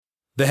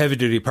The Heavy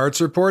Duty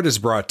Parts Report is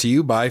brought to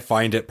you by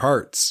Find It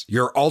Parts,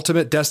 your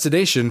ultimate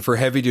destination for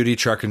heavy-duty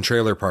truck and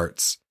trailer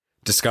parts.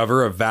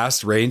 Discover a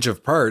vast range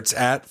of parts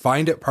at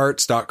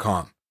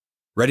finditparts.com.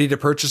 Ready to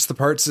purchase the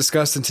parts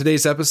discussed in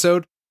today's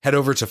episode? Head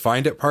over to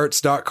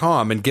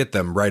finditparts.com and get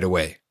them right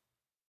away.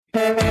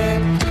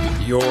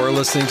 You're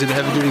listening to the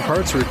Heavy Duty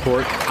Parts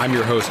Report. I'm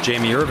your host,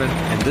 Jamie Irvin,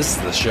 and this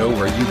is the show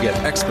where you get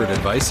expert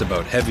advice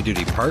about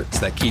heavy-duty parts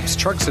that keeps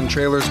trucks and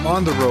trailers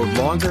on the road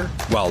longer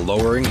while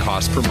lowering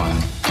cost per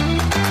mile.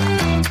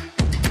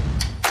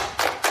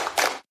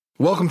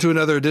 Welcome to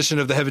another edition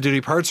of the Heavy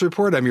Duty Parts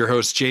Report. I'm your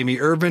host, Jamie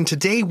Irvin.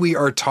 Today we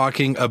are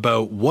talking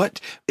about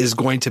what is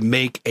going to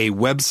make a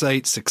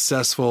website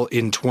successful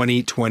in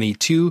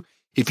 2022.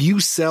 If you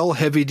sell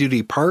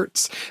heavy-duty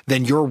parts,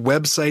 then your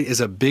website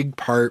is a big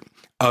part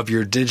of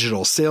your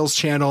digital sales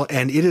channel,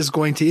 and it is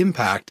going to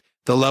impact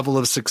the level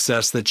of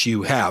success that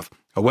you have.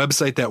 A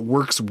website that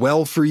works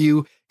well for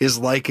you is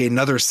like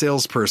another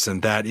salesperson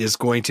that is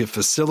going to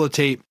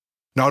facilitate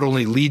not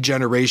only lead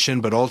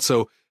generation, but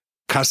also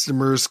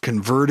customers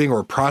converting,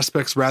 or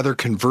prospects rather,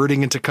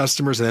 converting into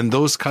customers, and then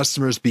those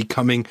customers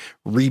becoming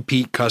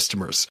repeat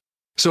customers.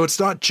 So it's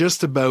not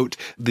just about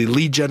the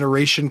lead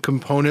generation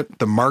component,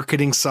 the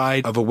marketing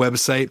side of a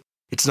website.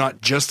 It's not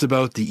just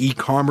about the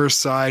e-commerce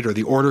side or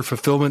the order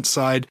fulfillment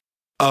side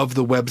of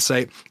the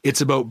website.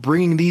 It's about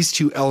bringing these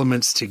two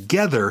elements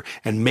together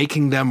and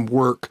making them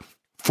work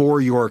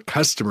for your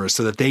customers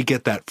so that they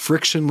get that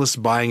frictionless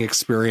buying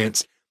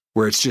experience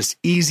where it's just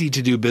easy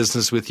to do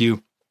business with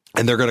you,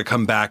 and they're going to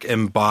come back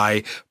and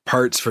buy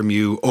parts from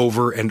you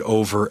over and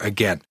over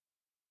again.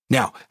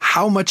 Now,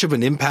 how much of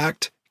an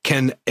impact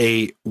can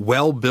a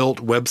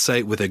well-built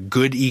website with a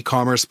good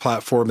e-commerce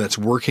platform that's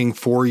working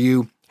for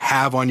you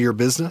have on your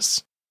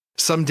business?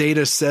 Some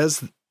data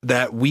says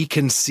that we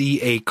can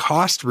see a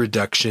cost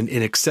reduction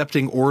in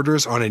accepting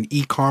orders on an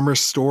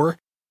e-commerce store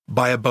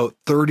by about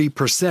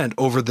 30%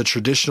 over the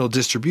traditional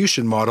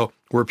distribution model,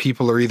 where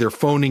people are either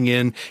phoning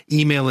in,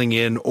 emailing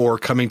in, or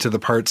coming to the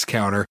parts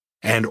counter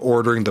and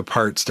ordering the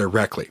parts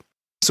directly.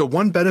 So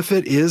one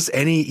benefit is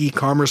any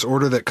e-commerce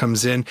order that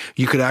comes in,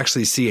 you could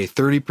actually see a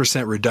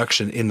 30%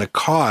 reduction in the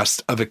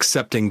cost of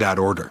accepting that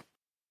order.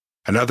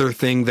 Another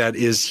thing that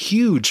is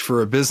huge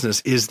for a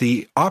business is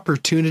the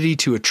opportunity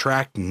to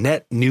attract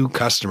net new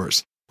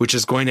customers, which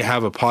is going to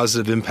have a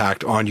positive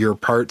impact on your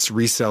parts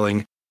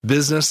reselling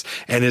business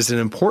and is an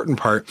important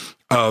part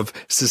of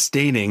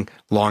sustaining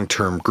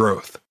long-term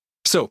growth.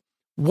 So,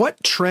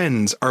 what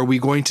trends are we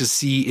going to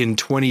see in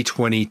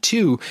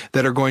 2022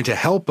 that are going to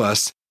help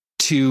us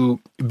to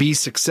be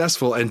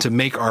successful and to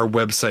make our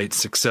website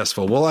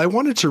successful? Well, I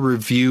wanted to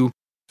review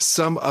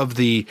some of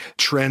the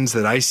trends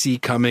that I see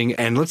coming,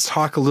 and let's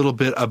talk a little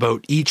bit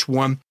about each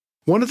one.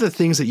 One of the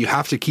things that you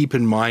have to keep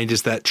in mind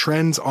is that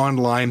trends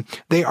online,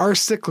 they are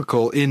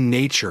cyclical in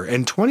nature,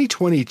 and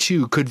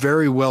 2022 could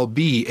very well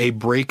be a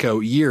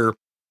breakout year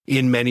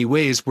in many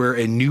ways where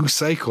a new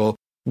cycle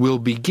will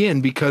begin,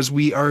 because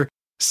we are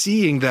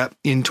seeing that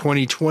in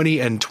 2020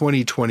 and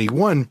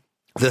 2021,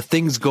 the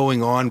things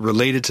going on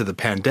related to the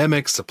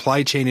pandemic,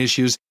 supply chain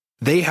issues,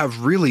 they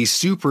have really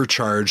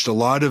supercharged a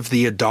lot of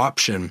the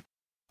adoption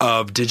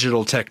of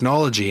digital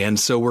technology. And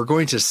so we're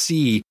going to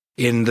see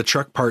in the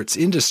truck parts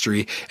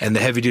industry and the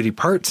heavy duty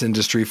parts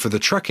industry for the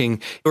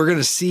trucking, we're going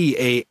to see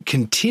a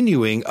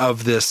continuing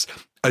of this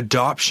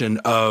adoption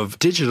of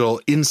digital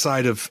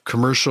inside of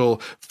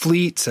commercial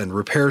fleets and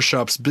repair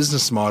shops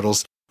business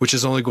models, which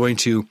is only going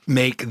to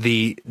make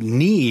the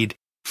need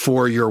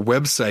for your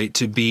website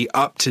to be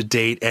up to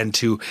date and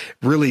to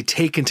really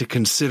take into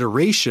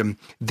consideration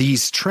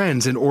these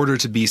trends in order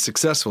to be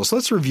successful. So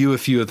let's review a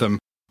few of them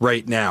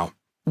right now.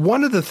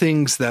 One of the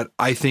things that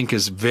I think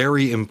is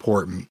very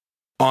important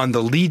on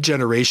the lead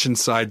generation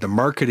side, the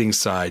marketing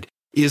side,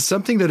 is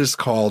something that is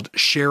called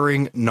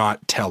sharing,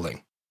 not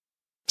telling.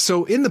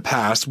 So in the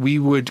past, we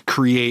would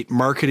create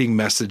marketing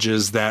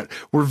messages that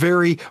were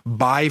very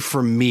buy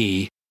from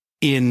me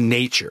in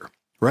nature,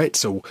 right?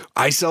 So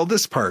I sell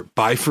this part,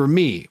 buy from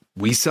me.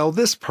 We sell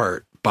this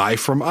part, buy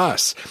from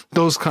us.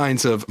 Those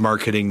kinds of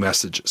marketing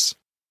messages.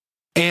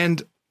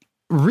 And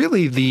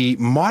really, the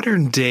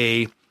modern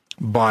day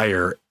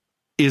buyer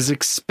is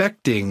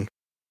expecting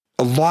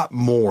a lot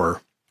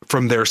more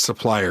from their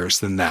suppliers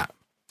than that.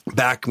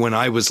 Back when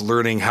I was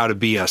learning how to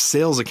be a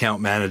sales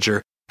account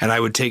manager and I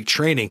would take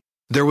training,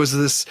 there was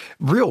this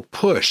real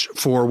push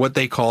for what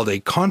they called a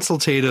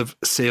consultative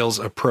sales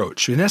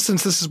approach. In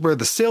essence, this is where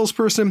the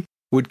salesperson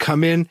would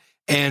come in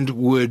and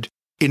would,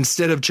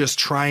 instead of just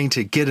trying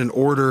to get an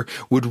order,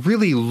 would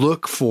really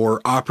look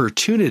for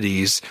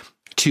opportunities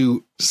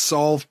to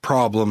solve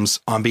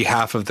problems on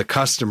behalf of the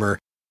customer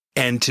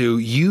and to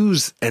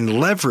use and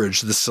leverage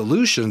the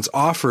solutions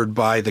offered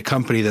by the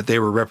company that they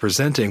were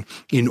representing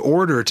in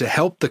order to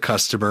help the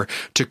customer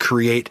to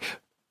create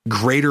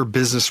greater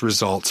business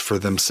results for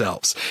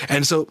themselves.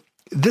 And so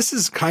this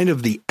is kind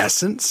of the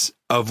essence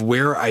of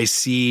where I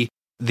see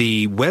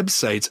the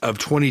websites of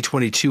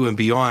 2022 and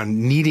beyond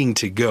needing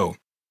to go.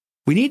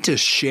 We need to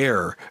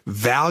share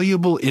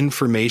valuable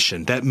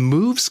information that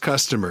moves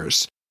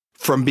customers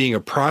from being a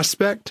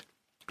prospect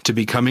to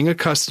becoming a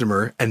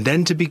customer and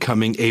then to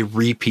becoming a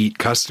repeat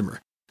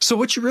customer. So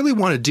what you really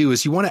want to do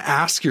is you want to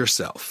ask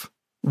yourself,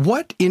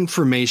 what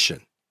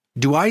information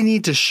do I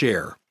need to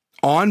share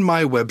on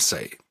my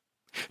website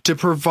to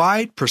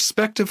provide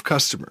prospective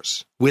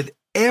customers with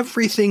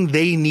everything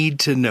they need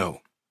to know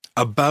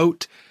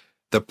about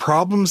the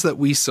problems that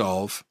we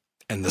solve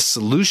and the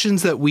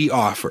solutions that we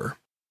offer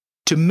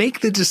to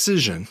make the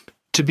decision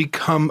to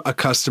become a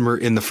customer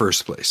in the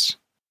first place?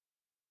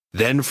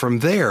 Then from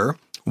there,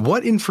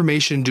 what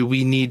information do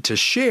we need to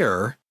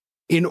share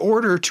in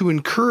order to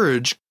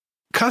encourage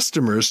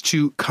customers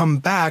to come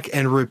back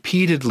and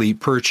repeatedly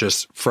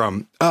purchase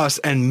from us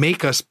and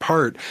make us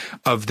part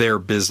of their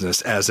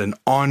business as an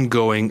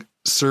ongoing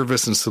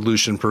service and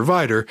solution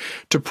provider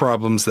to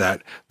problems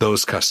that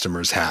those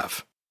customers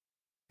have?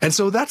 And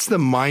so that's the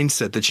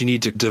mindset that you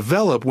need to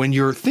develop when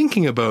you're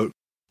thinking about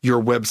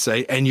your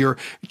website and you're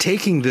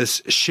taking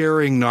this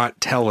sharing,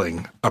 not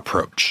telling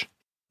approach.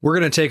 We're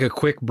going to take a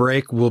quick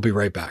break. We'll be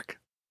right back.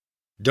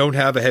 Don't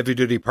have a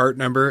heavy-duty part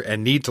number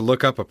and need to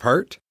look up a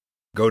part?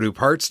 Go to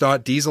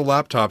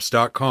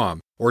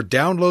parts.diesellaptops.com or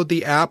download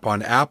the app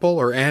on Apple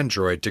or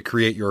Android to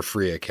create your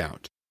free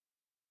account.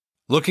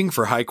 Looking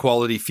for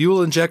high-quality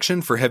fuel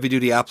injection for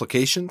heavy-duty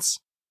applications?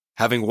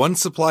 Having one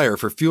supplier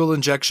for fuel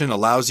injection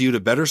allows you to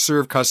better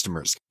serve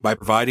customers by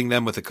providing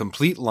them with a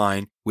complete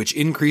line, which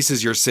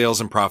increases your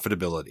sales and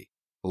profitability.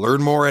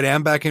 Learn more at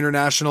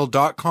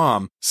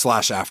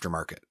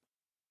ambackinternational.com/aftermarket.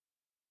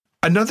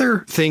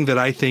 Another thing that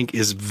I think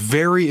is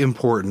very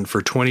important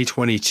for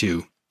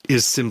 2022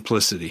 is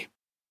simplicity.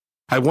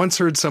 I once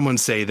heard someone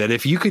say that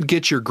if you could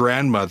get your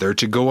grandmother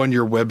to go on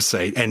your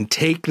website and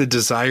take the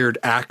desired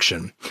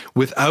action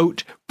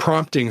without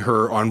prompting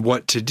her on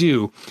what to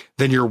do,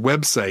 then your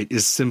website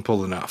is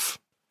simple enough.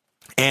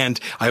 And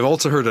I've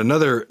also heard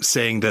another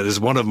saying that is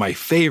one of my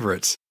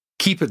favorites: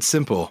 keep it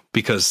simple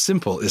because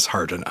simple is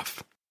hard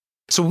enough.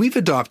 So we've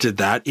adopted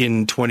that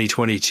in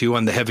 2022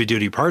 on the Heavy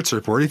Duty Parts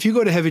Report. If you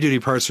go to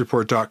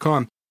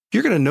heavydutypartsreport.com,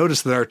 you're going to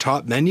notice that our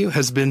top menu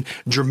has been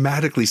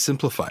dramatically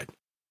simplified.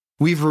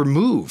 We've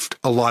removed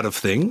a lot of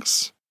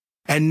things,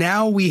 and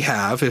now we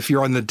have, if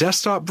you're on the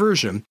desktop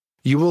version,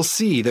 you will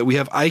see that we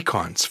have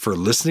icons for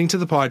listening to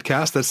the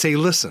podcast that say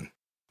listen.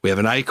 We have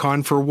an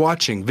icon for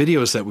watching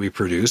videos that we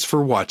produce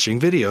for watching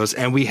videos,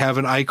 and we have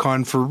an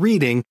icon for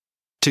reading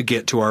to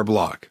get to our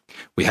blog.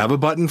 We have a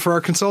button for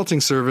our consulting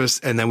service,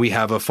 and then we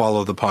have a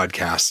follow the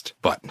podcast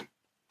button.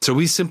 So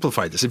we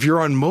simplified this. If you're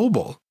on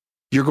mobile,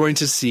 you're going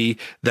to see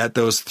that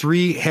those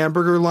 3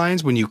 hamburger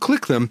lines, when you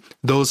click them,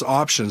 those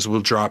options will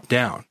drop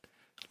down.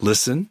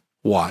 Listen,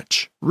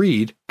 watch,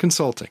 read,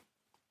 consulting.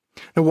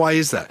 Now, why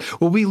is that?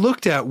 Well, we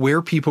looked at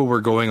where people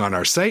were going on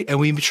our site, and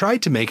we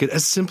tried to make it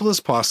as simple as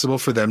possible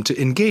for them to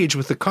engage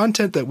with the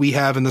content that we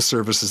have and the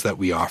services that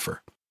we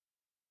offer.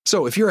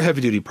 So if you're a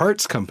heavy-duty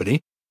parts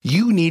company,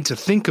 you need to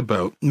think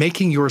about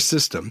making your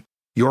system,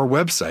 your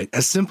website,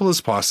 as simple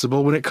as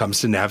possible when it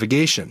comes to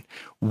navigation.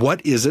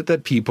 What is it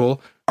that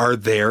people are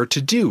there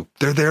to do?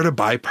 They're there to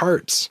buy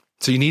parts.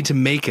 So you need to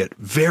make it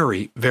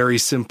very, very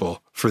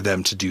simple for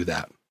them to do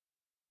that.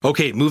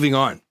 Okay, moving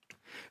on.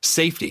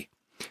 Safety.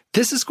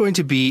 This is going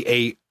to be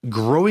a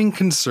growing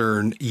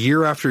concern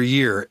year after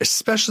year,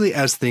 especially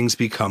as things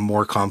become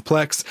more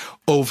complex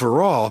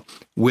overall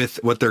with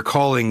what they're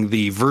calling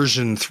the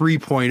version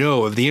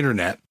 3.0 of the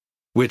internet,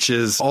 which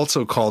is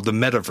also called the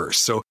metaverse.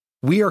 So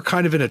we are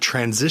kind of in a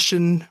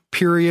transition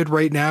period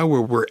right now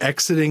where we're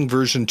exiting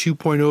version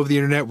 2.0 of the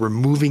internet. We're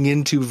moving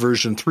into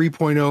version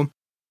 3.0.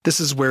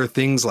 This is where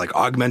things like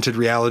augmented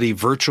reality,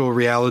 virtual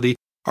reality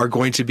are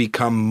going to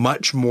become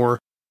much more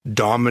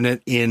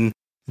dominant in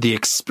the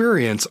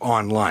experience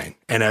online.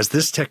 And as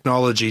this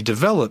technology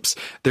develops,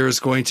 there is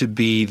going to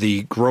be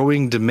the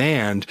growing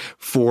demand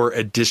for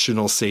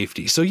additional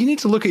safety. So you need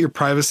to look at your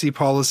privacy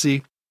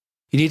policy.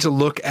 You need to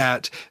look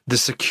at the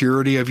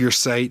security of your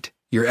site,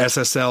 your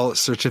SSL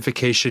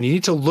certification. You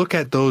need to look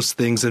at those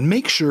things and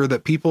make sure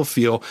that people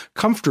feel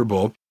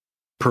comfortable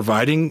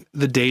providing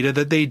the data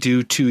that they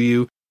do to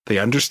you. They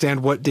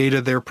understand what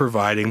data they're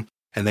providing,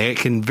 and they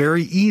can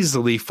very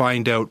easily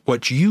find out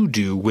what you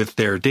do with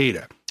their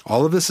data.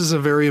 All of this is a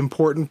very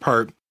important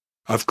part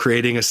of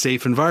creating a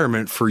safe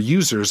environment for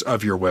users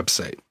of your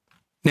website.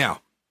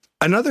 Now,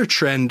 another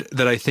trend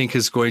that I think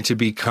is going to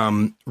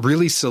become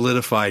really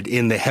solidified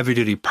in the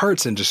heavy-duty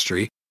parts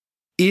industry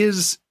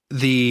is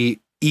the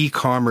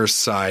e-commerce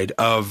side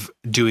of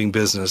doing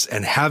business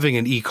and having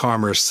an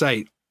e-commerce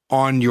site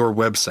on your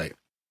website.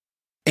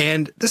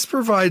 And this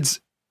provides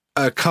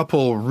a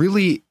couple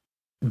really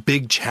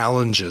big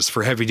challenges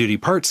for heavy-duty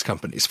parts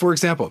companies. For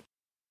example,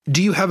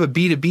 do you have a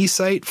B2B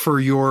site for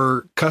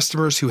your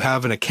customers who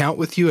have an account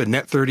with you, a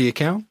Net30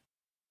 account?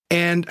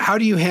 And how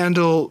do you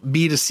handle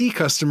B2C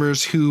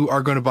customers who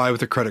are going to buy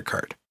with a credit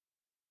card?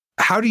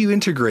 How do you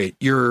integrate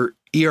your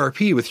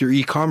ERP with your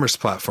e-commerce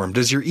platform?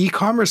 Does your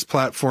e-commerce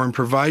platform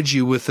provide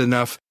you with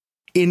enough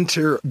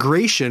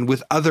integration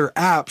with other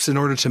apps in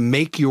order to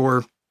make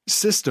your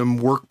system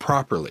work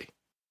properly?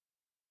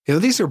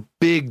 These are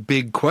big,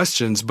 big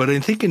questions, but I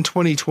think in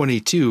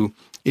 2022,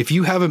 if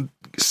you haven't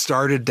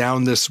started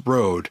down this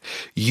road,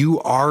 you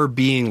are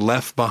being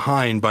left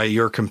behind by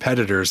your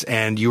competitors,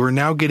 and you are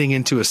now getting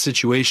into a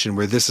situation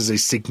where this is a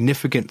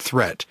significant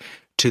threat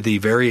to the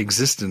very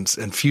existence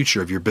and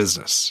future of your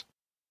business.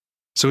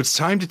 So it's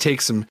time to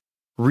take some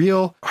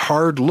real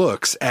hard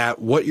looks at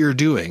what you're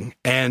doing.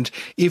 And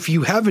if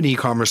you have an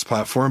e-commerce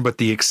platform, but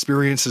the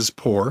experience is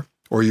poor,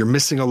 or you're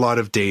missing a lot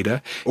of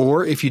data,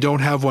 or if you don't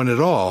have one at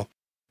all,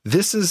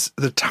 this is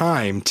the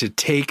time to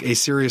take a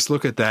serious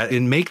look at that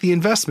and make the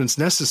investments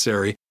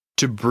necessary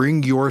to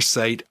bring your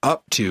site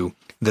up to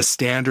the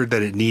standard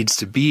that it needs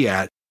to be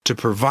at to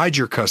provide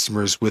your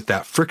customers with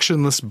that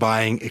frictionless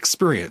buying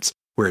experience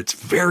where it's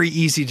very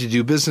easy to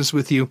do business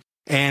with you,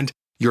 and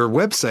your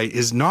website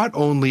is not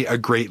only a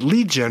great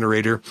lead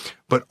generator,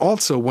 but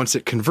also once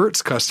it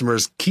converts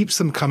customers, keeps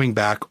them coming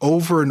back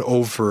over and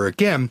over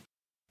again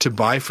to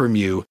buy from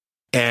you.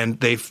 And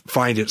they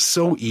find it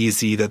so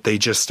easy that they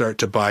just start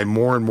to buy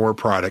more and more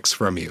products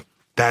from you.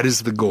 That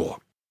is the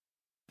goal.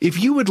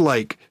 If you would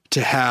like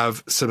to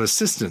have some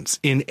assistance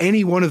in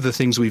any one of the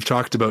things we've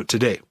talked about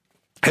today,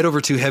 head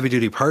over to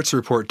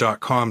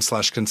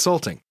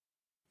heavydutypartsreport.com/consulting.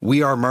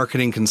 We are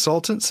marketing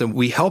consultants, and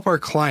we help our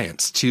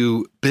clients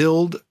to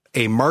build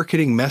a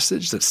marketing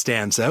message that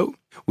stands out.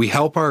 We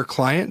help our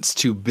clients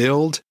to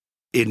build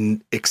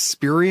an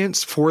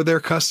experience for their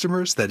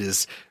customers that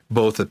is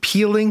both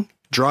appealing,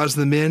 draws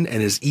them in,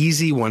 and is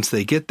easy once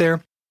they get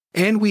there.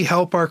 And we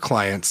help our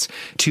clients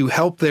to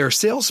help their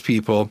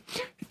salespeople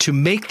to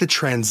make the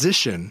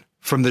transition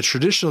from the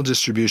traditional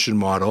distribution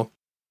model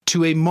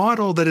to a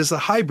model that is a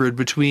hybrid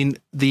between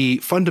the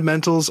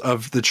fundamentals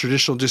of the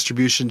traditional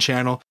distribution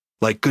channel,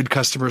 like good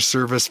customer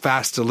service,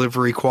 fast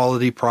delivery,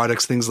 quality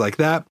products, things like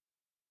that,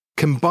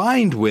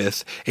 combined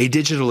with a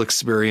digital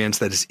experience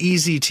that is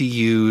easy to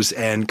use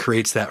and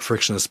creates that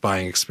frictionless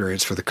buying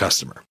experience for the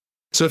customer.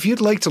 So if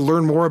you'd like to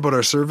learn more about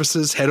our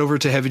services, head over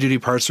to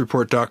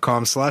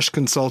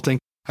heavydutypartsreport.com/consulting.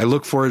 I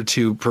look forward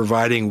to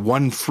providing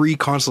one free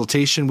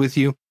consultation with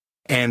you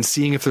and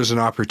seeing if there's an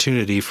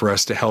opportunity for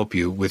us to help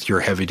you with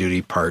your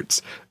heavy-duty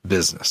parts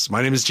business.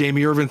 My name is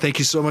Jamie Irvin. Thank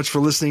you so much for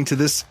listening to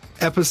this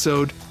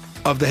episode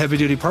of the Heavy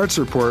Duty Parts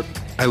Report.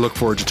 I look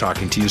forward to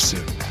talking to you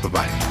soon.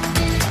 Bye-bye.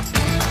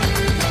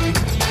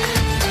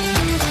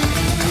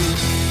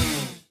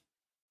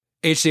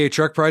 HDA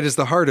Truck Pride is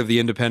the heart of the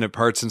independent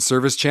parts and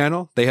service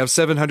channel. They have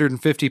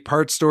 750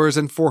 parts stores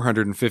and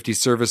 450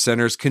 service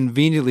centers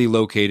conveniently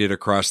located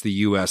across the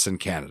U.S. and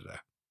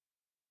Canada.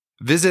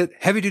 Visit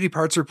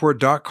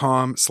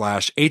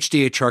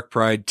heavydutypartsreport.com/HDA Truck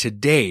Pride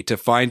today to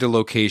find a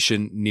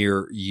location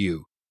near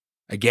you.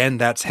 Again,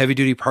 that's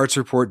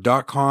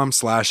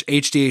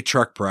heavydutypartsreport.com/HDA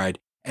Truck Pride,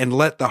 and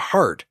let the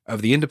heart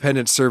of the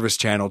independent service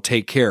channel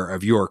take care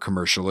of your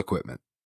commercial equipment.